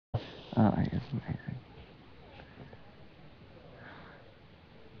Oh, it is amazing.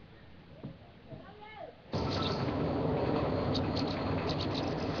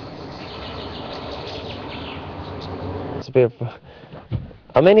 It's a bit of...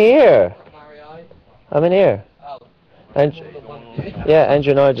 I'm in here! I'm in here. Oh. Yeah,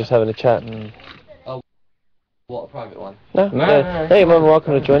 Andrew and I are just having a chat. Oh, what, a private one? No, hey, you're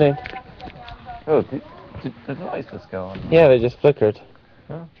welcome to join in. Oh, did the lights just go on? Yeah, they just flickered.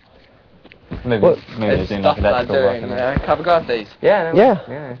 Oh. Maybe What? they're doing like electrical work. Have a go at these. Yeah.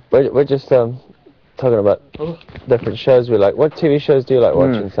 We're just talking about different shows we like. What TV shows do you like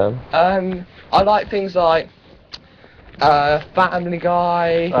watching, Sam? I like things like Family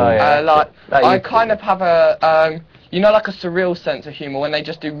Guy. Oh, yeah. I kind of have a you know, like a surreal sense of humour when they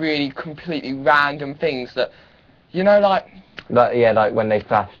just do really completely random things that, you know, like when they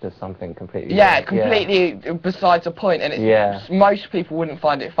flash to something completely. Completely besides the point, and it's most people wouldn't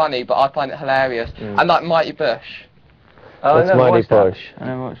find it funny, but I find it hilarious. And like Mighty Bush. Oh, What's Mighty Bush? I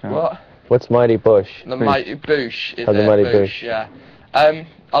never watched that. What? What's Mighty Bush? The Mighty Bush. The Mighty Bush. Yeah. I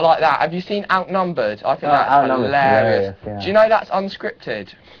like that. Have you seen Outnumbered? I think that's hilarious. Yeah. Do you know that's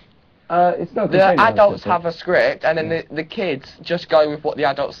unscripted? It's not. The adults have a script, and then the kids just go with what the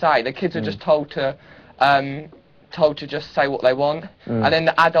adults say. The kids are just told to just say what they want, and then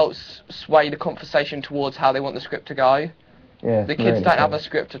the adults sway the conversation towards how they want the script to go. Yeah. The kids don't have a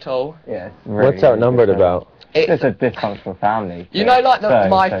script at all. Yeah. What's Outnumbered about? It's a dysfunctional family. You know, like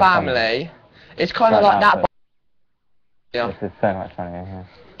My Family. It's kind of like that. Yeah. This is so much funnier. Yeah.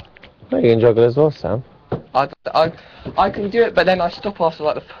 Well, you can juggle as well, Sam. I can do it, but then I stop after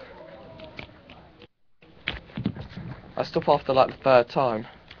like the third time.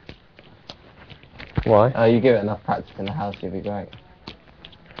 Why? Oh, you give it enough practice in the house, you'll be great.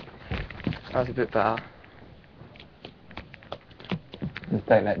 That's a bit better. Just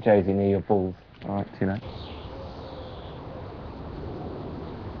don't let Josie near your balls. Alright, too late.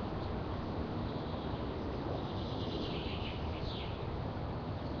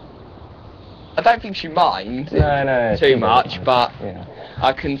 I don't think she minds no, too much, but yeah.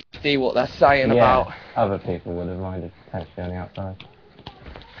 I can see what they're saying about. Other people would have minded potentially on the outside.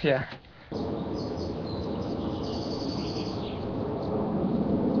 Yeah.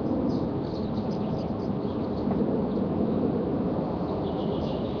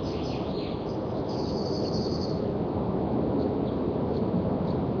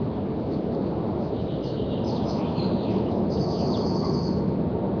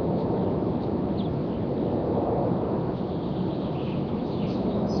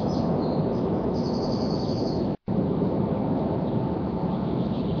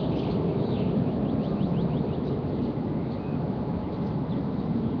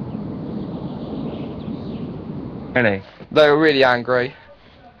 Really? They were really angry.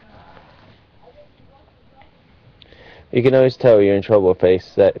 You can always tell you're in trouble if they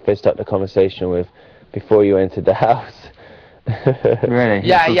start the conversation with before you entered the house. Really?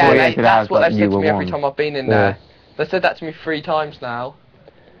 Yeah, that's what they've said to me every time I've been in there. They said that to me 3 times now.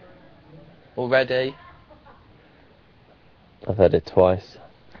 Already. I've had it twice.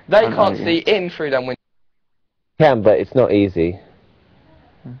 They can't see in through them windows. Can, but it's not easy.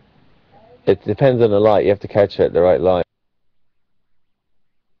 It depends on the light. You have to catch it at the right light.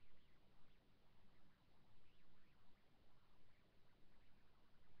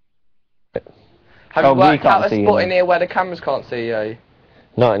 Have you worked out a spot in here where the cameras can't see you?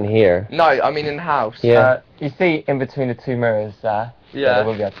 Not in here. No, I mean in the house. Yeah. You see in between the 2 mirrors there? Yeah. They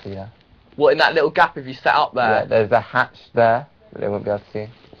won't be able to see that. What, in that little gap if you set up there? Yeah, there's a hatch there, but they won't be able to see.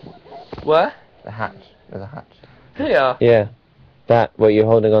 Where? The hatch. There's a hatch. Here? Yeah. That, what you're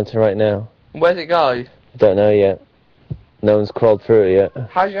holding on to right now. Where's it go? Don't know yet. No one's crawled through it yet.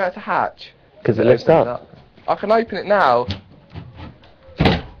 How do you know it's a hatch? Because it lifts up. I can open it now.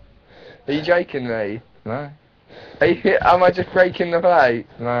 Are you joking me? No. Am I just breaking the plate?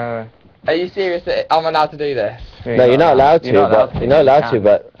 No. Are you serious that I'm allowed to do this? No, you're not allowed to, you're not allowed to,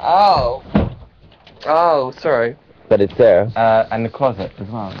 but... Oh. Oh, sorry. But it's there. And the closet as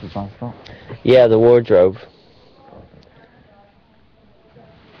well, is a nice spot. Yeah, the wardrobe.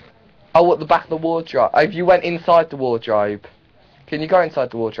 Oh, what, the back of the wardrobe? Oh, if you went inside the wardrobe, can you go inside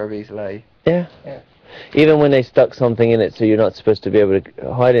the wardrobe easily? Yeah. Even when they stuck something in it so you're not supposed to be able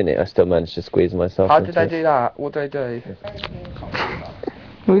to hide in it, I still managed to squeeze myself How did they do that? What did they do?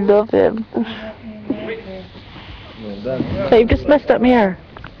 We love him. They've just messed up my hair.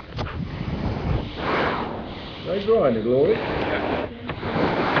 They drying the glory.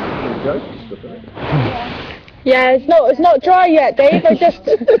 Yeah, it's not dry yet, Dave. I just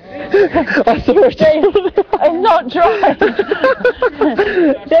Dave, it's not dry.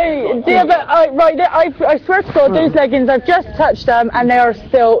 Dave, right. I swear to God, those leggings, I've just touched them and they are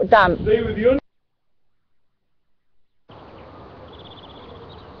still damp. They were the only...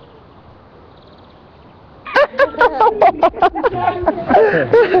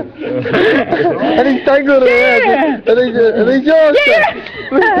 And he's tangled around. And he's yours.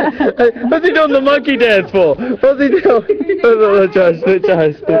 What's he doing the monkey dance for? What's he doing? Oh, Josh.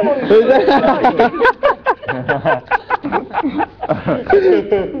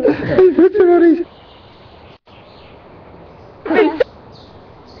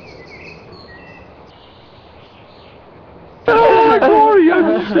 Oh my glory! Get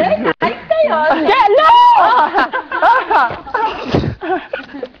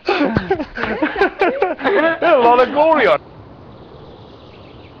There's a lot of glory on.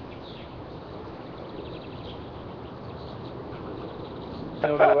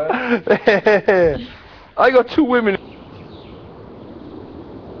 I got 2 women.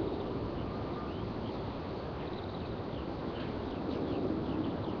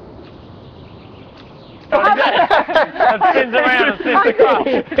 And spins around and spins across.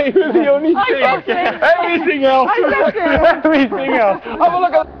 They were the only thing. Everything else. Everything else. Have a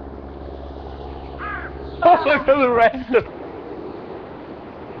look at. Look at the rest of.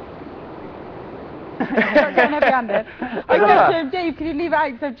 I said to him, Dave, can you leave it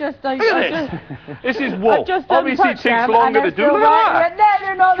out? 'Cause I've just, Look at this. This is wool. I've just Obviously it touched takes them, longer and to do. they're Look still at right. that. No,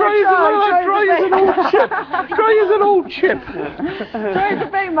 they're not. Dry as an old chip. Dry as an old chip. Try to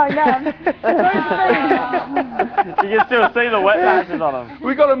bang my nan. You can still see the wet patches on them.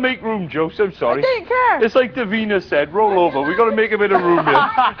 We gotta make room, Jose. I'm sorry. I don't care. It's like Davina said, roll over. We gotta make a bit of room here.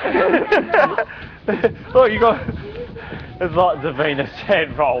 Oh, you got. It's like Davina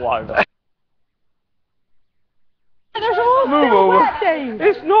said, roll over. There's all Move still over. wet, Dave.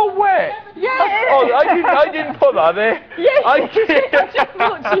 It's not wet. Yeah, it is. Oh, I didn't put that there. Yes, I you did. I just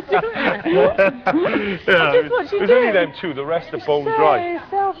watched you do it. Yeah, I just watched you there's do only it. them 2. The rest are bone dry.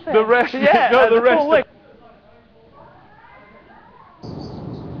 So selfish. The rest, Yeah, no, the the rest. full lick.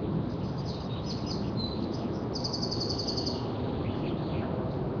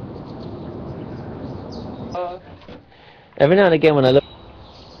 Every now and again when I look...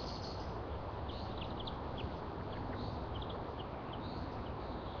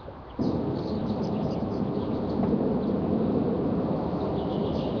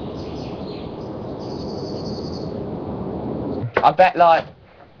 I bet, like,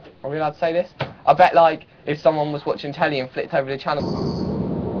 are we allowed to say this? I bet, like, if someone was watching telly and flicked over the channel.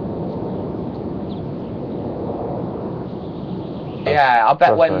 Yeah, I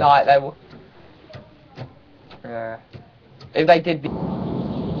bet when, like, they were. Yeah. If they did the.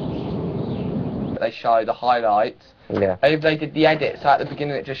 They show the highlights. Yeah. If they did the edit, so at the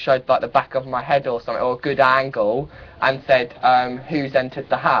beginning it just showed like the back of my head or something, or a good angle, and said who's entered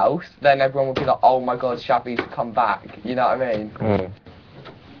the house, then everyone would be like, oh my god, Shabby's come back. You know what I mean? Mm.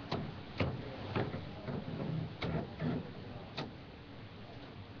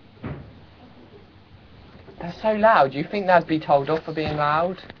 They're so loud. You think they'd be told off for being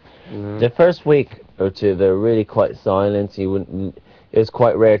loud? The first week or two, they're really quite silent. You wouldn't. It was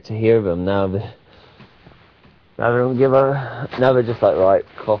quite rare to hear them. Now they don't give a. Now they're just like right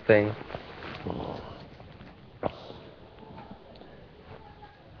coughing.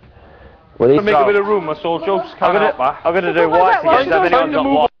 Well, Make a bit of room. I saw Joe's I'm gonna do white again. So if anyone's got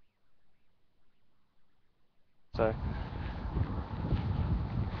white. So.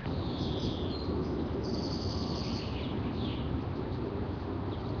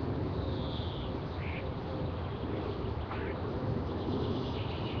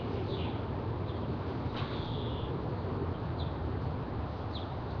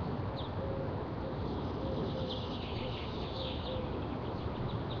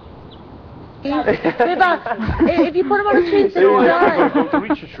 If you put them on a tree, they'll die. To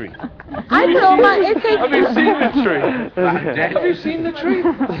reach a tree. I put on my. If they. Have you seen the tree? Have you seen the tree?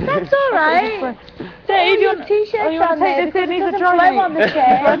 That's all right. Dave, you want t-shirts on there? This these are dry on the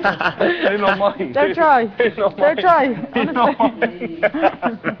chair. They're not mine. They're dry. They're not They're mine. dry. They're not mine.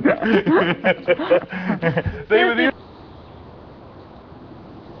 They were the.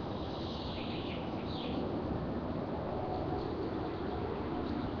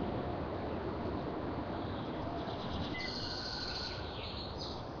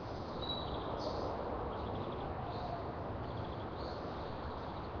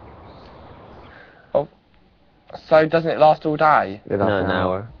 So doesn't it last all day? No, an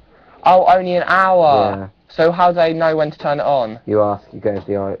hour. Oh, only an hour. Yeah. So how do they know when to turn it on? You ask. You go to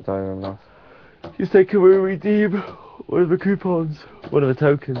the diary off. You say, can we redeem one of the coupons? What are the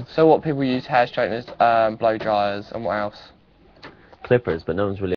tokens? So what people use hair straighteners, blow dryers, and what else? Clippers, but no one's really.